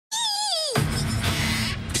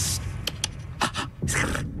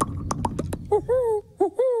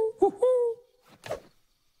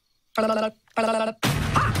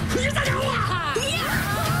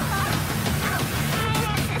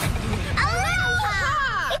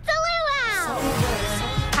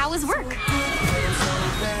How was work?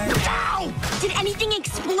 Did anything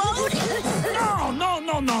explode? No.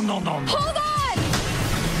 Hold on!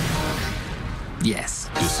 Yes.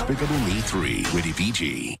 Despicable Me 3, rated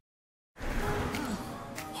PG.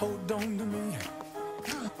 Hold on to me.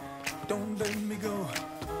 Don't let me go.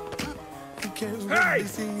 Hey,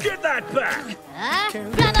 get that back!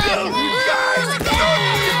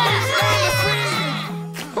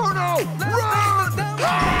 Oh no! Run!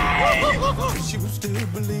 She will still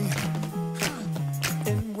believe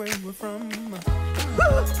in where we're from.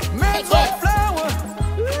 Man's like flower.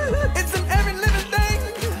 It's in every living thing.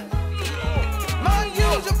 Mind,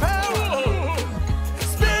 use your power.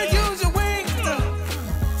 Spirit, use your wings.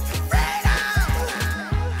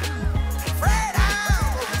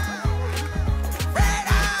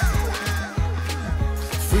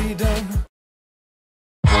 Freedom!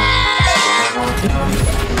 Freedom!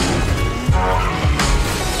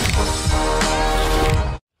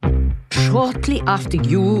 Shortly after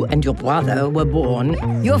you and your brother were born,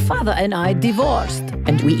 your father and I divorced,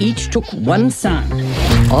 and we each took one son.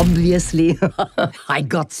 Obviously, I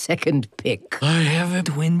got second pick. I have a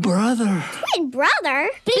twin brother. Twin brother?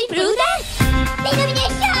 Big brother?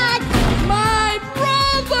 Illumination! My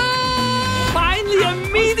brother! Finally,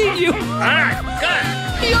 I'm meeting you! Alright, good.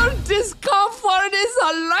 Your discomfort is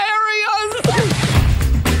hilarious!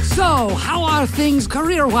 So, how are things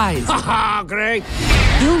career-wise? Haha, great.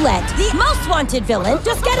 You let the most wanted villain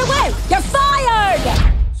just get away! You're fired!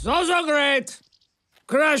 So great.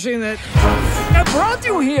 Crushing it. I brought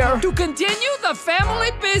you here to continue the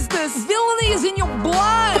family business. Villainy is in your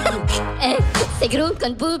blood. C'est gros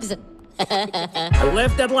con boobs. I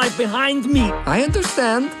left that life behind me. I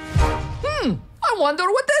understand. I wonder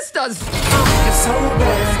what this does. It's so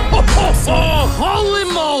bad. Oh, holy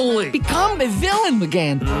moly! Become a villain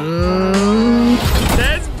again.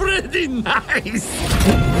 That's pretty nice.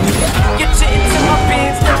 Get you into my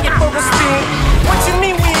bins, take it for a spin. What you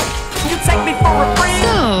mean with? You take me for a friend?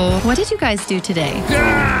 So, what did you guys do today?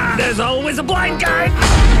 There's always a blind guy.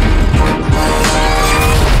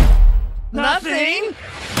 Nothing.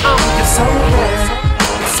 It's so bad.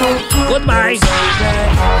 So good. Goodbye. So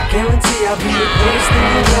bad. Guarantee I'll be the greatest thing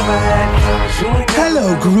you ever had. Hello,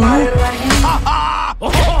 Groot.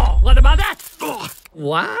 Oh, what about that?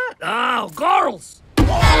 What? Oh, girls.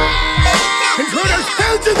 Intruders,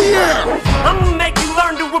 hands in the air. I'm gonna make you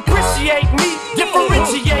learn to appreciate me,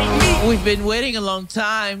 differentiate me. We've been waiting a long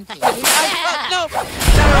time. No.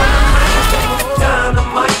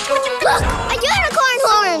 Look, a unicorn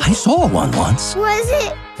horn! I saw one once. Was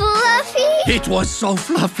it fluffy? It was so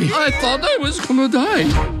fluffy. I thought I was gonna die.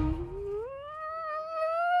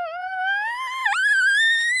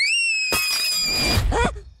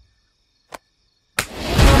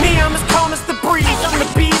 Me, I'm as calm as the breeze. From the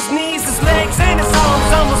bee's knees, his legs and his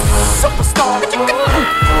arms. I'm a superstar. It's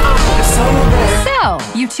so bad. So,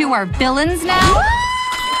 you two are villains now?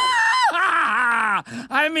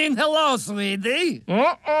 I mean, hello, sweetie.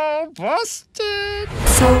 Uh-oh, busted.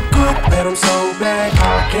 So good, but I'm so bad.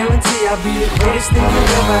 I guarantee I'll be the greatest thing you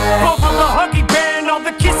ever had. Over the huggy bear and all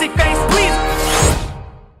the kissy face, please.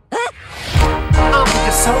 I'm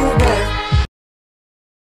just so bad.